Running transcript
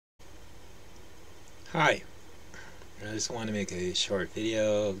Hi, I just want to make a short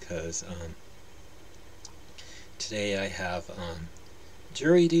video because today I have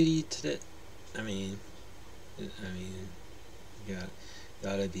jury duty today. I mean, got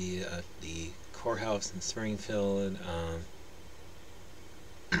gotta be at the courthouse in Springfield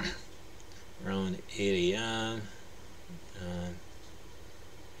around 8 a.m. Um,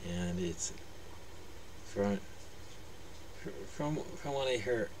 and it's from from what I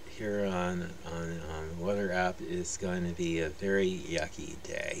hear on weather app, it's going to be a very yucky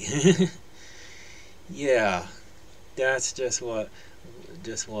day. Yeah, that's just what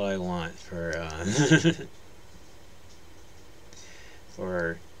I want for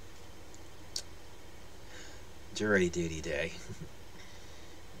for jury duty day.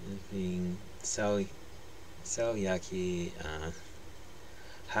 Being so yucky.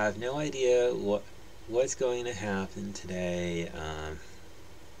 Have no idea what's going to happen today.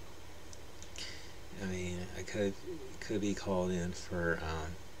 I mean, I could be called in for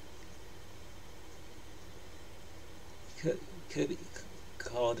could be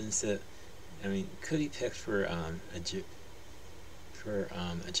called instead. I mean, could be picked for a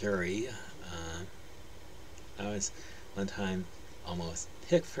jury. I was one time almost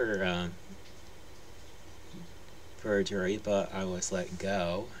picked for a jury, but I was let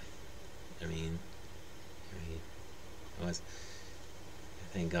go. I mean, I was.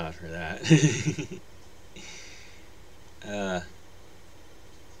 Thank God for that. uh,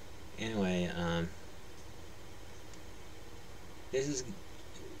 anyway, this is.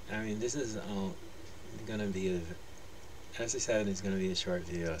 I mean, this is gonna be as I said, it's gonna be a short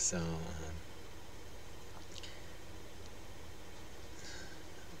video. So,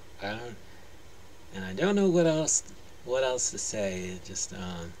 I don't, and I don't know what else to say. Just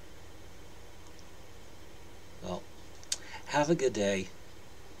well, have a good day,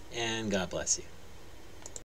 and God bless you.